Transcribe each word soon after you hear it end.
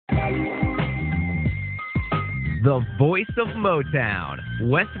The voice of Motown,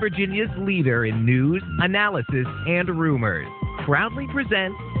 West Virginia's leader in news, analysis, and rumors, proudly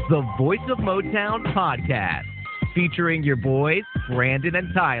presents the Voice of Motown podcast, featuring your boys, Brandon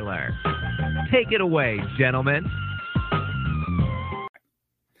and Tyler. Take it away, gentlemen.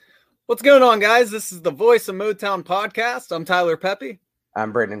 What's going on, guys? This is the Voice of Motown podcast. I'm Tyler Pepe.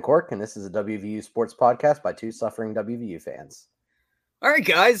 I'm Brandon Cork, and this is a WVU sports podcast by two suffering WVU fans. All right,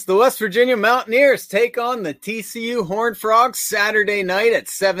 guys, the West Virginia Mountaineers take on the TCU Horned Frogs Saturday night at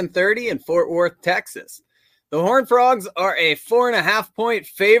 7:30 in Fort Worth, Texas. The Horned Frogs are a 4.5-point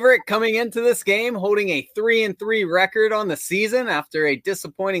favorite coming into this game, holding a 3-3 record on the season after a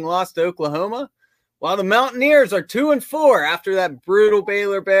disappointing loss to Oklahoma, while the Mountaineers are 2-4 after that brutal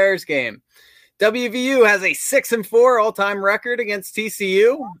Baylor Bears game. WVU has a 6-4 all-time record against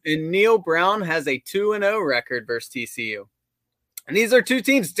TCU, and Neal Brown has a 2-0 record versus TCU. And these are two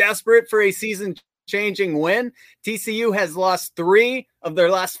teams desperate for a season-changing win. TCU has lost 3 of their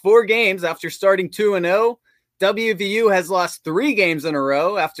last 4 games after starting 2-0. WVU has lost 3 games in a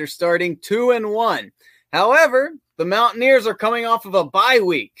row after starting 2-1. However, the Mountaineers are coming off of a bye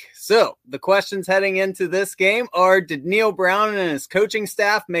week. So the questions heading into this game are, did Neal Brown and his coaching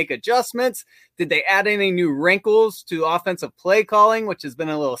staff make adjustments? Did they add any new wrinkles to offensive play calling, which has been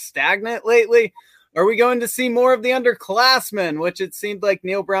a little stagnant lately? Are we going to see more of the underclassmen, which it seemed like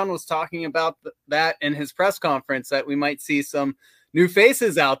Neal Brown was talking about that in his press conference, that we might see some new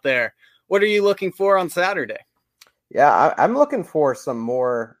faces out there? What are you looking for on Saturday? Yeah, I'm looking for some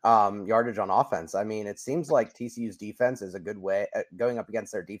more yardage on offense. I mean, it seems like TCU's defense is a good way. Going up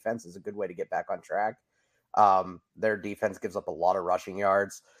against their defense is a good way to get back on track. Their defense gives up a lot of rushing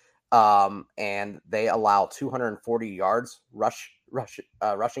yards, and they allow 240 yards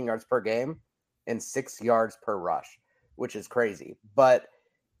rushing yards per game and 6 yards per rush, which is crazy. But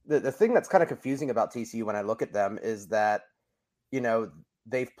the thing that's kind of confusing about TCU when I look at them is that, you know,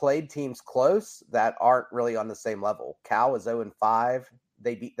 they've played teams close that aren't really on the same level. Cal is 0-5.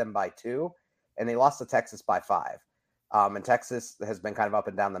 They beat them by 2, and they lost to Texas by 5. And Texas has been kind of up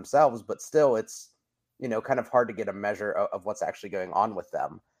and down themselves, but still it's, you know, kind of hard to get a measure of what's actually going on with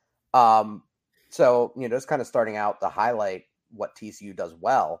them. So, you know, just kind of starting out to highlight what TCU does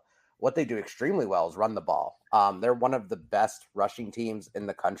well. What they do extremely well is run the ball. They're one of the best rushing teams in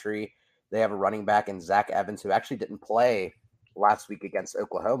the country. They have a running back in Zach Evans, who actually didn't play last week against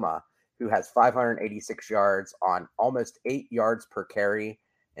Oklahoma, who has 586 yards on almost 8 yards per carry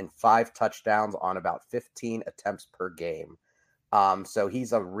and 5 touchdowns on about 15 attempts per game. So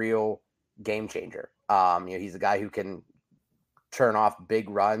he's a real game changer. You know, he's a guy who can turn off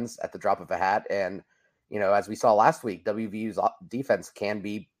big runs at the drop of a hat. And, you know, as we saw last week, WVU's defense can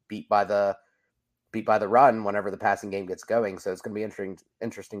be beat by the run whenever the passing game gets going. So it's going to be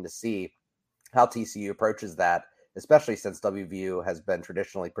interesting to see how TCU approaches that, especially since WVU has been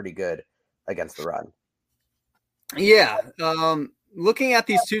traditionally pretty good against the run. Yeah. Looking at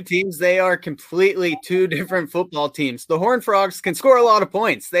these two teams, they are completely two different football teams. The Horned Frogs can score a lot of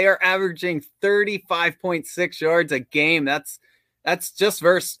points. They are averaging 35.6 yards a game. That's just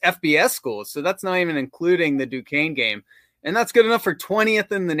versus FBS schools. So that's not even including the Duquesne game. And that's good enough for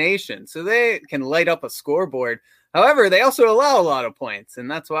 20th in the nation. So they can light up a scoreboard. However, they also allow a lot of points,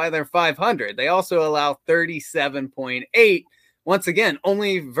 and that's why they're 500. They also allow 37.8, once again,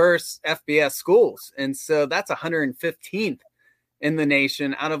 only versus FBS schools. And so that's 115th in the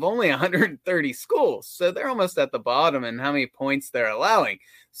nation out of only 130 schools. So they're almost at the bottom in how many points they're allowing.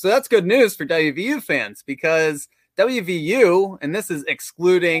 So that's good news for WVU fans, because WVU, and this is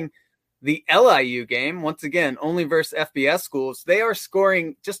excluding the LIU game, once again, only versus FBS schools, they are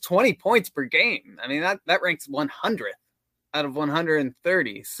scoring just 20 points per game. I mean, that ranks 100th out of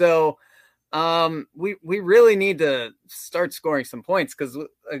 130. So we really need to start scoring some points, because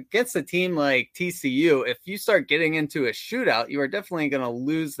against a team like TCU, if you start getting into a shootout, you are definitely going to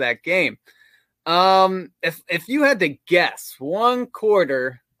lose that game. If you had to guess one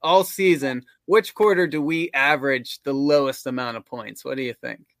quarter all season, which quarter do we average the lowest amount of points? What do you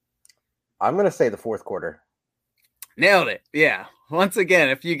think? I'm going to say the fourth quarter. Nailed it. Yeah. Once again,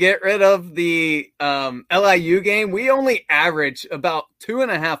 if you get rid of the LIU game, we only average about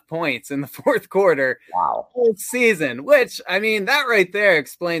 2.5 points in the fourth quarter. Wow. Whole season, which, I mean, that right there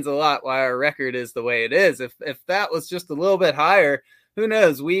explains a lot why our record is the way it is. If that was just a little bit higher, who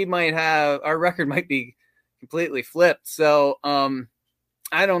knows? Our record might be completely flipped. So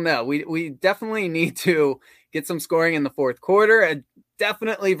I don't know. We definitely need to get some scoring in the fourth quarter.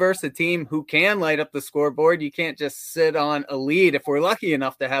 Definitely versus a team who can light up the scoreboard. You can't just sit on a lead if we're lucky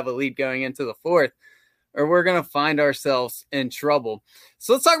enough to have a lead going into the fourth. or we're going to find ourselves in trouble.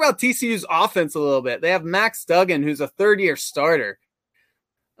 So let's talk about TCU's offense a little bit. They have Max Duggan, who's a third-year starter.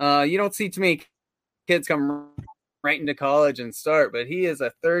 You don't see too many kids come right into college and start, but he is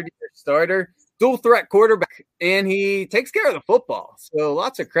a third-year starter, dual threat quarterback, and he takes care of the football. So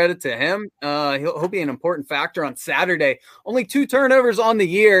lots of credit to him. He'll be an important factor on Saturday. Only 2 turnovers on the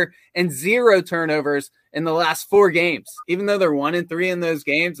year and 0 turnovers in the last 4 games. Even though they're 1-3 in those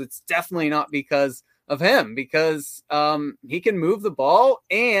games, it's definitely not because of him, because he can move the ball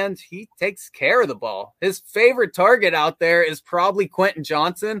and he takes care of the ball. His favorite target out there is probably Quentin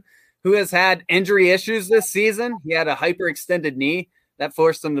Johnson, who has had injury issues this season. He had a hyperextended knee that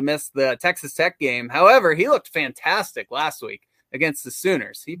forced him to miss the Texas Tech game. However, he looked fantastic last week against the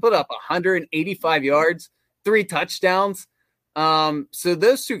Sooners. He put up 185 yards, 3 touchdowns. So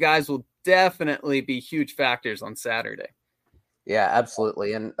those 2 guys will definitely be huge factors on Saturday. Yeah,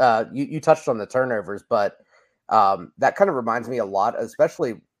 absolutely. And you touched on the turnovers, but that kind of reminds me a lot,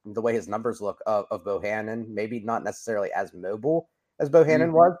 especially the way his numbers look of Bohannon. Maybe not necessarily as mobile as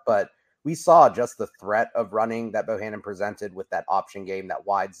Bohannon was, but we saw just the threat of running that Bohannon presented with that option game, that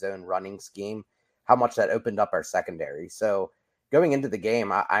wide zone running scheme, how much that opened up our secondary. So going into the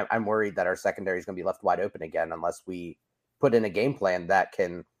game, I'm worried that our secondary is going to be left wide open again unless we put in a game plan that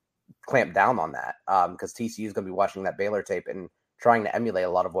can clamp down on that, because TCU is going to be watching that Baylor tape and trying to emulate a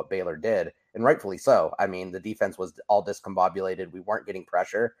lot of what Baylor did, and rightfully so. I mean, the defense was all discombobulated. We weren't getting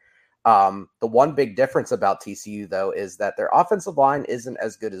pressure. The one big difference about TCU, though, is that their offensive line isn't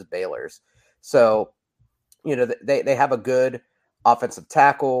as good as Baylor's. So, they have a good offensive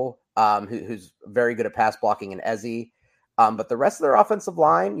tackle who's very good at pass blocking in Ezzy. But the rest of their offensive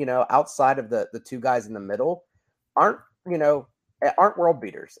line, outside of the 2 guys in the middle, aren't world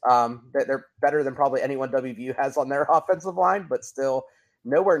beaters. They're better than probably anyone WVU has on their offensive line, but still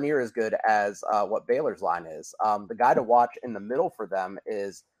nowhere near as good as what Baylor's line is. The guy to watch in the middle for them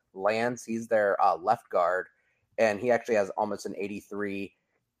is Lance. He's their left guard, and he actually has almost an 83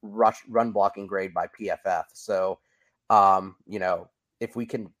 run blocking grade by PFF. So, if we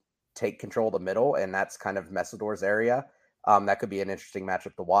can take control of the middle, and that's kind of Messidor's area, that could be an interesting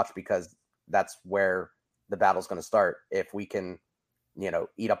matchup to watch, because that's where the battle's going to start. If we can,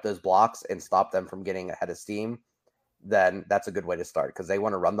 eat up those blocks and stop them from getting ahead of steam, then that's a good way to start, because they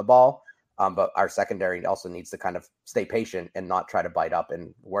want to run the ball. But our secondary also needs to kind of stay patient and not try to bite up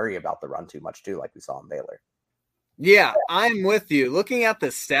and worry about the run too much too, like we saw in Baylor. Yeah, I'm with you. Looking at the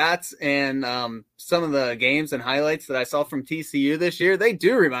stats and some of the games and highlights that I saw from TCU this year, they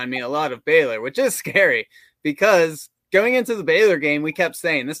do remind me a lot of Baylor, which is scary, because going into the Baylor game, we kept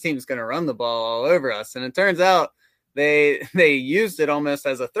saying this team's going to run the ball all over us. And it turns out they used it almost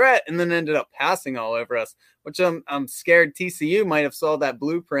as a threat and then ended up passing all over us, which I'm scared TCU might have saw that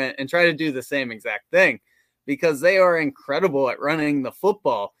blueprint and try to do the same exact thing, because they are incredible at running the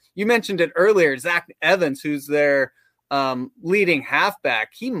football. You mentioned it earlier, Zach Evans, who's their leading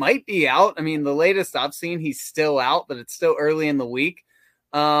halfback. He might be out. I mean, the latest I've seen, he's still out, but it's still early in the week.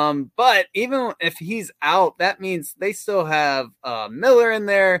 But even if he's out, that means they still have Miller in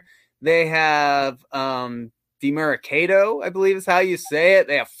there. They have DeMarcado, I believe is how you say it.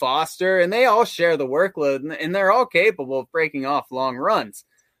 They have Foster, and they all share the workload, and they're all capable of breaking off long runs.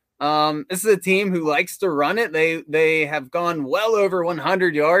 This is a team who likes to run it. They have gone well over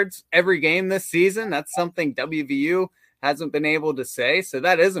 100 yards every game this season. That's something WVU hasn't been able to say, so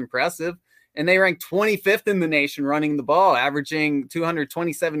that is impressive. And they rank 25th in the nation running the ball, averaging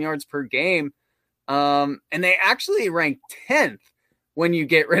 227 yards per game. And they actually rank 10th when you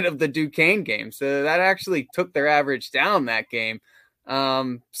get rid of the Duquesne game. So that actually took their average down that game.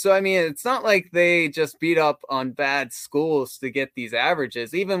 So, I mean, it's not like they just beat up on bad schools to get these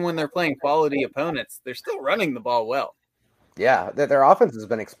averages. Even when they're playing quality opponents, they're still running the ball well. Yeah, their offense has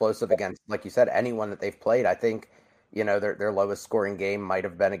been explosive against, like you said, anyone that they've played. I think, their lowest scoring game might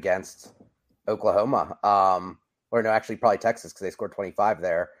have been against Oklahoma, or no, actually probably Texas, because they scored 25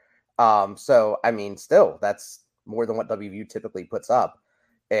 there. So, I mean, still, that's more than what WVU typically puts up.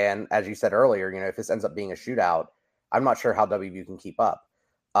 And as you said earlier, if this ends up being a shootout, I'm not sure how WVU can keep up,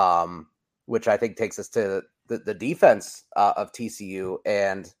 which I think takes us to the defense of TCU,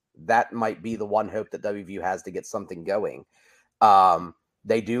 and that might be the one hope that WVU has to get something going.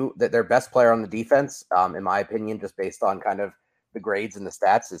 Their best player on the defense, in my opinion, just based on kind of the grades and the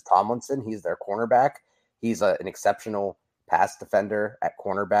stats, is Tomlinson. He's their cornerback. He's an exceptional pass defender at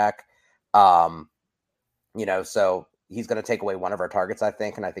cornerback. So he's going to take away one of our targets, I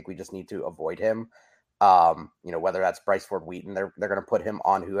think, and I think we just need to avoid him. Whether that's Bryce Ford Wheaton, they're going to put him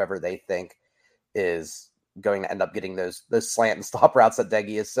on whoever they think is going to end up getting those slant and stop routes that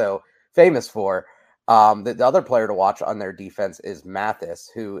Deggy is so famous for. The other player to watch on their defense is Mathis,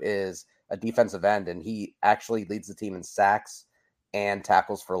 who is a defensive end, and he actually leads the team in sacks and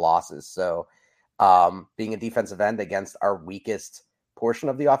tackles for losses. So being a defensive end against our weakest portion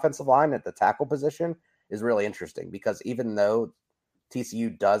of the offensive line at the tackle position is really interesting, because even though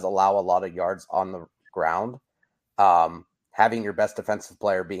TCU does allow a lot of yards on the ground, having your best defensive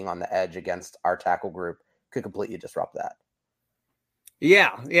player being on the edge against our tackle group could completely disrupt that.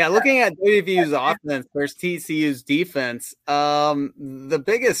 Yeah. Looking at WVU's offense versus TCU's defense, the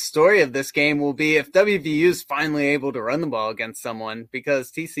biggest story of this game will be if WVU is finally able to run the ball against someone,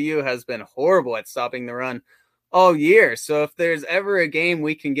 because TCU has been horrible at stopping the run all year. So if there's ever a game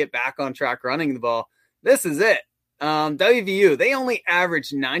we can get back on track running the ball, this is it. WVU, they only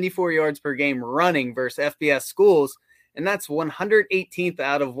average 94 yards per game running versus FBS schools, and that's 118th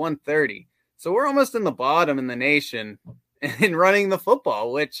out of 130. So we're almost in the bottom in the nation in running the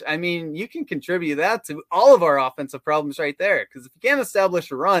football, which, I mean, you can contribute that to all of our offensive problems right there. Because if you can't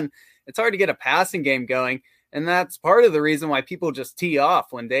establish a run, it's hard to get a passing game going. And that's part of the reason why people just tee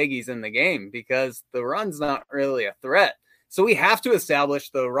off when Doege's in the game, because the run's not really a threat. So we have to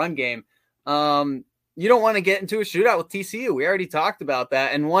establish the run game. You don't want to get into a shootout with TCU. We already talked about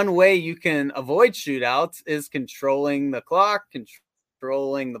that. And one way you can avoid shootouts is controlling the clock,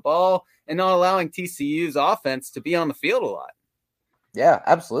 controlling the ball, and not allowing TCU's offense to be on the field a lot. Yeah,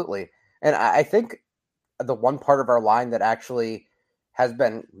 absolutely. And I think the one part of our line that actually has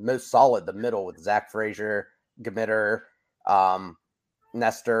been most solid, the middle, with Zach Frazier, Gamitter,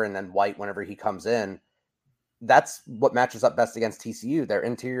 Nestor, and then White whenever he comes in, that's what matches up best against TCU. Their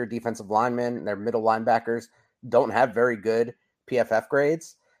interior defensive linemen, their middle linebackers don't have very good PFF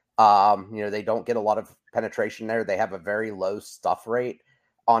grades. They don't get a lot of penetration there. They have a very low stuff rate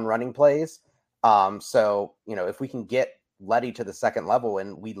on running plays. So if we can get Letty to the second level,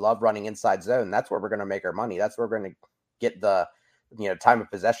 and we love running inside zone, that's where we're going to make our money. That's where we're going to get the time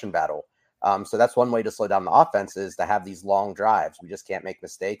of possession battle. So that's one way to slow down the offense, is to have these long drives. We just can't make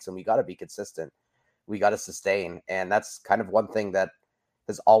mistakes, and we got to be consistent. We got to sustain. And that's kind of one thing that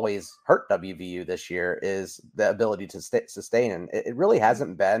has always hurt WVU this year, is the ability to sustain. And it really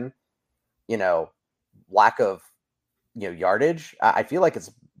hasn't been, lack of, yardage. I feel like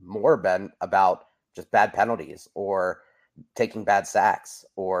it's more been about just bad penalties, or taking bad sacks,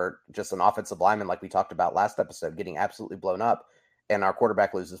 or just an offensive lineman, like we talked about last episode, getting absolutely blown up, and our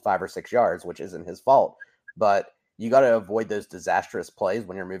quarterback loses 5 or 6 yards, which isn't his fault. But you got to avoid those disastrous plays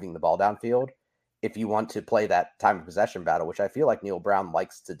when you're moving the ball downfield if you want to play that time of possession battle, which I feel like Neal Brown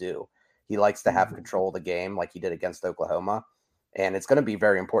likes to do. He likes to have control of the game like he did against Oklahoma. And it's going to be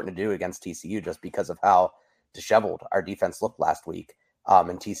very important to do against TCU, just because of how disheveled our defense looked last week,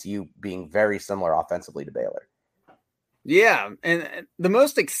 and TCU being very similar offensively to Baylor. Yeah, and the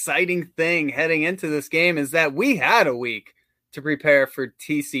most exciting thing heading into this game is that we had a week to prepare for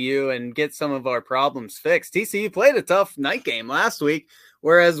TCU and get some of our problems fixed. TCU played a tough night game last week,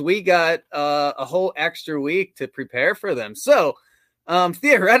 whereas we got a whole extra week to prepare for them. So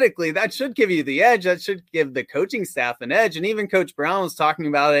theoretically, that should give you the edge. That should give the coaching staff an edge. And even Coach Brown was talking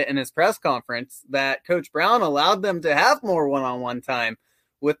about it in his press conference, that Coach Brown allowed them to have more one-on-one time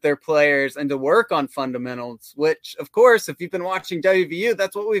with their players and to work on fundamentals, which, of course, if you've been watching WVU,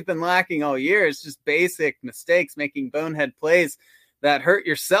 that's what we've been lacking all year. It's just basic mistakes, making bonehead plays that hurt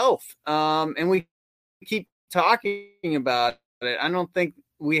yourself. And we keep talking about it. I don't think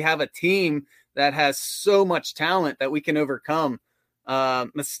we have a team that has so much talent that we can overcome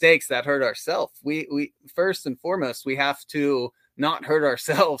mistakes that hurt ourselves. We first and foremost, we have to not hurt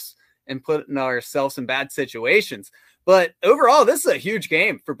ourselves and put ourselves in bad situations. But overall, this is a huge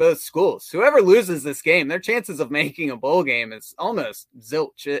game for both schools. Whoever loses this game, their chances of making a bowl game is almost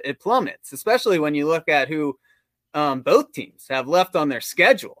zilch. It plummets, especially when you look at who both teams have left on their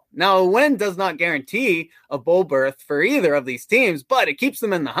schedule. Now, a win does not guarantee a bowl berth for either of these teams, but it keeps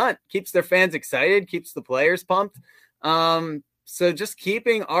them in the hunt, keeps their fans excited, keeps the players pumped. So just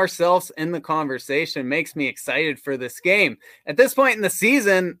keeping ourselves in the conversation makes me excited for this game. At this point in the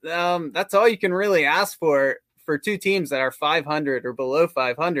season, that's all you can really ask for two teams that are 500 or below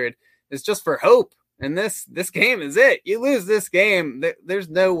 500, is just for hope. And this game is it. You lose this game, there's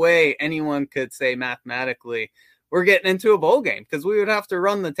no way anyone could say mathematically we're getting into a bowl game, because we would have to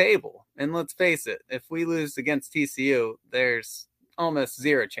run the table. And let's face it, if we lose against TCU, there's almost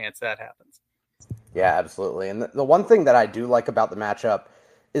zero chance that happens. Yeah, absolutely. And the one thing that I do like about the matchup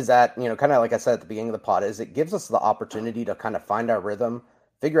is that, kind of like I said at the beginning of the pod, is it gives us the opportunity to kind of find our rhythm,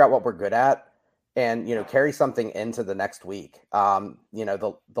 figure out what we're good at, and, carry something into the next week.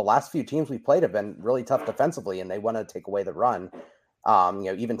 The last few teams we played have been really tough defensively, and they want to take away the run.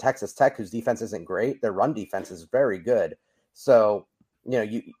 Even Texas Tech, whose defense isn't great, their run defense is very good. So,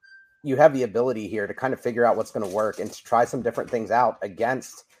 you have the ability here to kind of figure out what's going to work and to try some different things out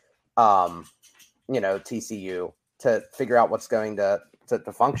against, TCU to figure out what's going to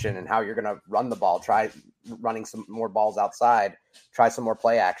function and how you're going to run the ball, try running some more balls outside, try some more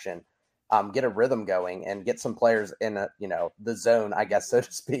play action, get a rhythm going and get some players in the zone, I guess, so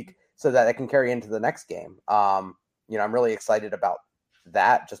to speak, so that it can carry into the next game. I'm really excited about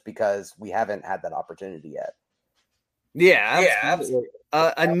that just because we haven't had that opportunity yet. Yeah, absolutely.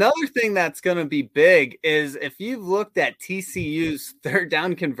 Another thing that's going to be big is if you've looked at TCU's third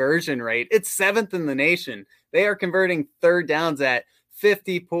down conversion rate, it's 7th in the nation. They are converting third downs at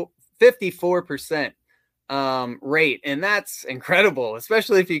 54% rate, and that's incredible,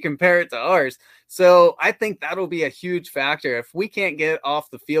 especially if you compare it to ours. So I think that'll be a huge factor. If we can't get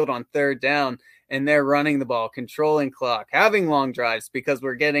off the field on third down and they're running the ball, controlling clock, having long drives because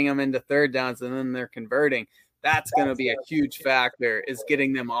we're getting them into third downs and then they're converting, that's going to be a huge factor, is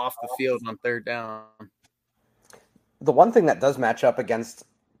getting them off the field on third down. The one thing that does match up against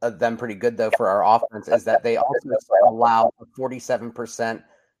them pretty good, though, for our offense is that they also allow a 47%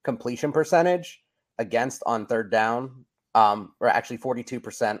 completion percentage against on third down, or actually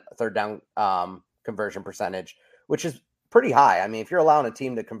 42% third down conversion percentage, which is pretty high. I mean, if you're allowing a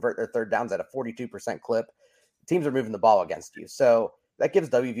team to convert their third downs at a 42% clip, teams are moving the ball against you. So that gives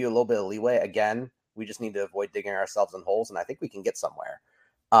WVU a little bit of leeway. Again, we just need to avoid digging ourselves in holes, and I think we can get somewhere.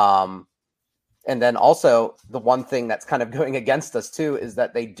 And then also the one thing that's kind of going against us too is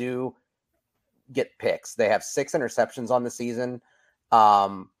that they do get picks. They have 6 interceptions on the season,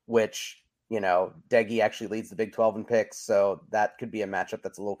 which, Deggy actually leads the Big 12 in picks. So that could be a matchup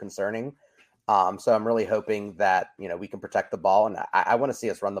that's a little concerning. So I'm really hoping that, we can protect the ball, and I want to see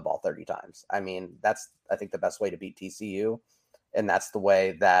us run the ball 30 times. I mean, that's, I think, the best way to beat TCU. And that's the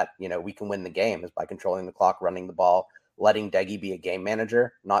way that, we can win the game, is by controlling the clock, running the ball, letting Deggy be a game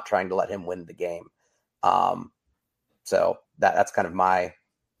manager, not trying to let him win the game. So that's kind of my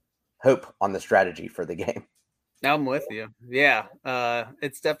hope on the strategy for the game. I'm with you. Yeah,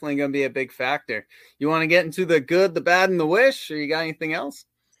 it's definitely going to be a big factor. You want to get into the good, the bad, and the wish, or you got anything else?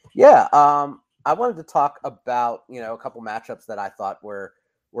 Yeah, I wanted to talk about, a couple matchups that I thought were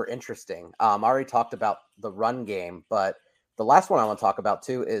interesting. I already talked about the run game, but the last one I want to talk about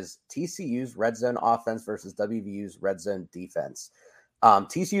too is TCU's red zone offense versus WVU's red zone defense.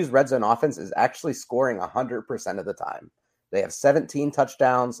 TCU's red zone offense is actually scoring 100% of the time. They have 17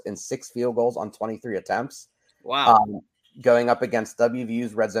 touchdowns and 6 field goals on 23 attempts. Wow. Going up against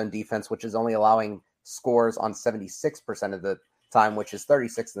WVU's red zone defense, which is only allowing scores on 76% of the time, which is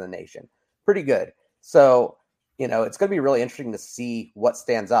 36th in the nation. Pretty good. So, it's going to be really interesting to see what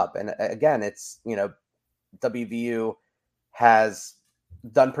stands up. And again, it's, WVU has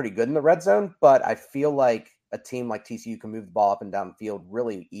done pretty good in the red zone, but I feel like a team like TCU can move the ball up and down the field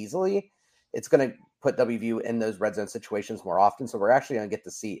really easily. It's going to put WVU in those red zone situations more often. So we're actually going to get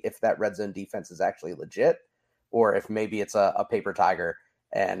to see if that red zone defense is actually legit, or if maybe it's a paper tiger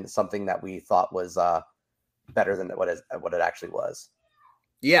and something that we thought was better than what it actually was.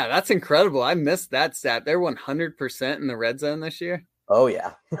 Yeah, that's incredible. I missed that stat. They're 100% in the red zone this year. Oh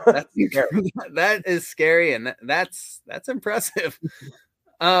yeah. That is scary, and that's impressive.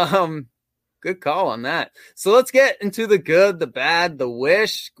 Good call on that. So let's get into the good, the bad, the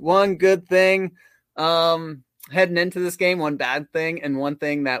wish. One good thing heading into this game, one bad thing, and one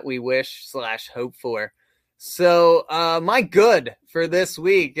thing that we wish / hope for. So my good for this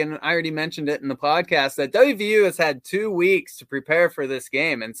week, and I already mentioned it in the podcast, that WVU has had 2 weeks to prepare for this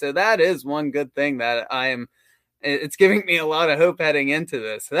game. And so that is one good thing that it's giving me a lot of hope heading into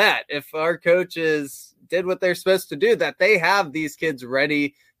this, that if our coaches did what they're supposed to do, that they have these kids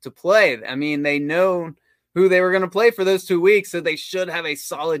ready to play. I mean, they know who they were going to play for those 2 weeks, so they should have a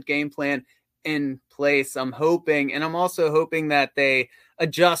solid game plan in place. I'm hoping, and I'm also hoping that they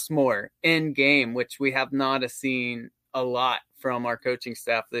adjust more in game, which we have not seen a lot from our coaching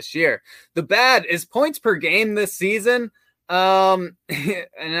staff this year. The bad is points per game this season. And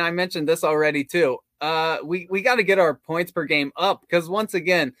I mentioned this already too. We got to get our points per game up, because once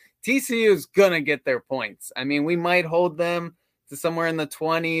again, TCU is going to get their points. I mean, we might hold them to somewhere in the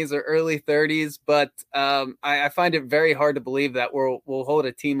 20s or early 30s, but I find it very hard to believe that we'll hold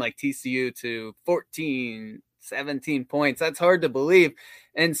a team like TCU to 14, 17 points. That's hard to believe.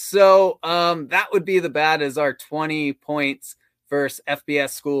 And so that would be the bad, is our 20 points versus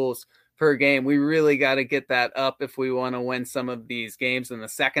FBS schools per game. We really got to get that up if we want to win some of these games in the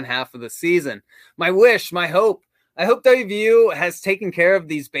second half of the season. My wish, my hope, I hope WVU has taken care of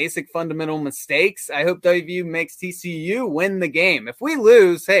these basic fundamental mistakes. I hope WVU makes TCU win the game. If we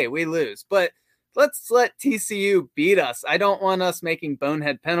lose, hey, we lose. But let's let TCU beat us. I don't want us making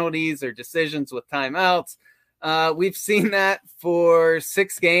bonehead penalties or decisions with timeouts. We've seen that for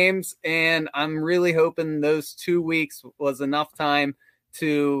 6 games, and I'm really hoping those 2 weeks was enough time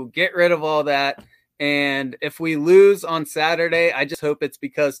to get rid of all that. And if we lose on Saturday, I just hope it's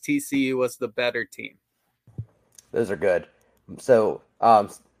because TCU was the better team. Those are good. So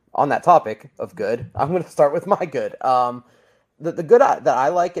on that topic of good, I'm going to start with my good. The good that I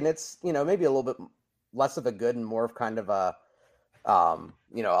like, and it's, maybe a little bit less of a good and more of kind of a,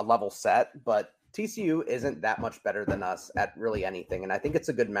 a level set, but TCU isn't that much better than us at really anything. And I think it's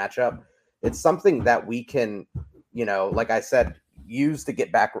a good matchup. It's something that we can, like I said, use to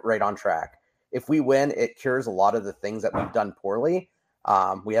get back right on track. If we win, it cures a lot of the things that we've done poorly.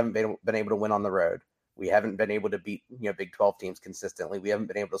 We haven't been able to win on the road. We haven't been able to beat, Big 12 teams consistently. We haven't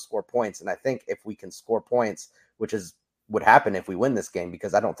been able to score points. And I think if we can score points, which would happen if we win this game,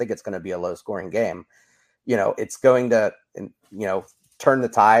 because I don't think it's going to be a low scoring game, it's going to, turn the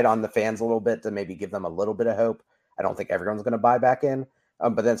tide on the fans a little bit to maybe give them a little bit of hope. I don't think everyone's going to buy back in,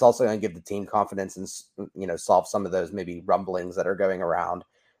 but then it's also going to give the team confidence and, solve some of those maybe rumblings that are going around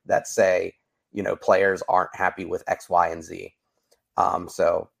that say, players aren't happy with X, Y, and Z.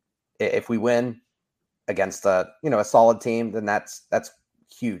 So if we win against a solid team, then that's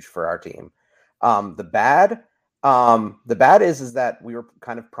huge for our team. The bad is that we were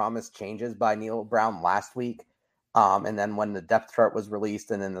kind of promised changes by Neil Brown last week. And then when the depth chart was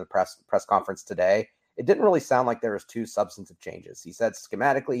released and in the press conference today, it didn't really sound like there was 2 substantive changes. He said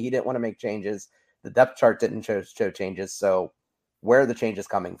schematically he didn't want to make changes. The depth chart didn't show changes. So where are the changes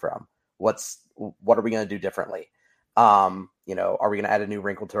coming from? What are we going to do differently? Are we going to add a new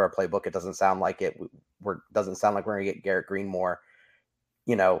wrinkle to our playbook? It doesn't sound like it. Doesn't sound like we're going to get Garrett Green more.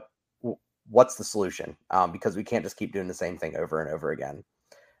 What's the solution? Because we can't just keep doing the same thing over and over again.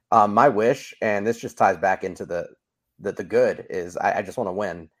 My wish, and this just ties back into the good, is I just want to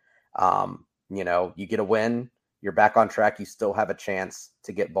win. You get a win, you're back on track. You still have a chance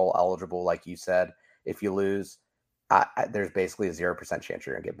to get bowl eligible, like you said. If you lose, there's basically a 0% chance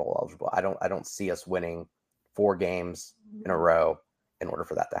you're gonna get bowl eligible. I don't see us winning 4 games in a row in order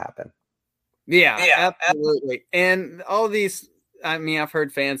for that to happen. Yeah, absolutely. And all these, I've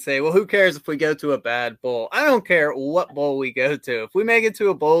heard fans say, well, who cares if we go to a bad bowl? I don't care what bowl we go to. If we make it to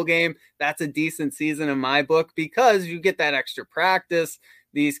a bowl game, that's a decent season in my book, because you get that extra practice.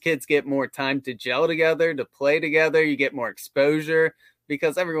 These kids get more time to gel together, to play together. You get more exposure,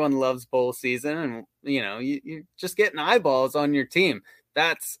 because everyone loves bowl season, and you're just getting eyeballs on your team.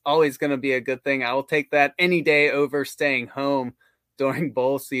 That's always going to be a good thing. I will take that any day over staying home during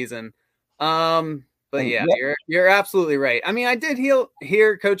bowl season. But yeah, you're absolutely right. I did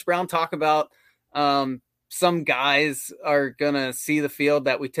hear Coach Brown talk about some guys are going to see the field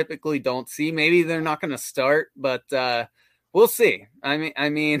that we typically don't see. Maybe they're not going to start, but we'll see. I don't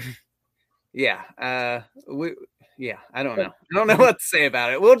know. I don't know what to say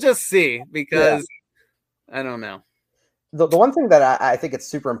about it. We'll just see, because I don't know. The one thing that I think it's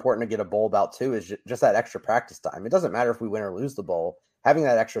super important to get a bowl about too is just that extra practice time. It doesn't matter if we win or lose the bowl. Having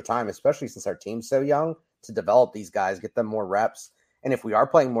that extra time, especially since our team's so young, to develop these guys, get them more reps. And if we are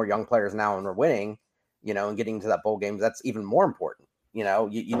playing more young players now and we're winning, and getting to that bowl game, that's even more important.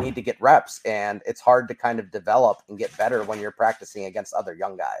 You need to get reps, and it's hard to kind of develop and get better when you're practicing against other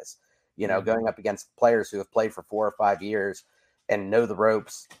young guys, going up against players who have played for 4 or 5 years and know the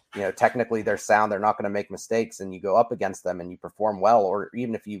ropes. Technically they're sound, they're not going to make mistakes, and you go up against them and you perform well, or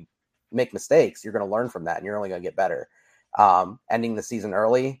even if you make mistakes, you're going to learn from that and you're only going to get better. Ending the season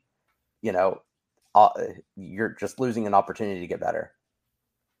early, you're just losing an opportunity to get better.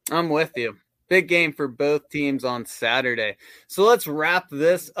 I'm with you. Big game for both teams on Saturday. So let's wrap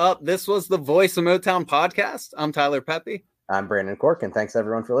this up. This was the Voice of Motown podcast. I'm Tyler Pepe. I'm Brandon Cork, and thanks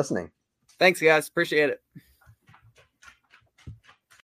everyone for listening. Thanks, guys. Appreciate it.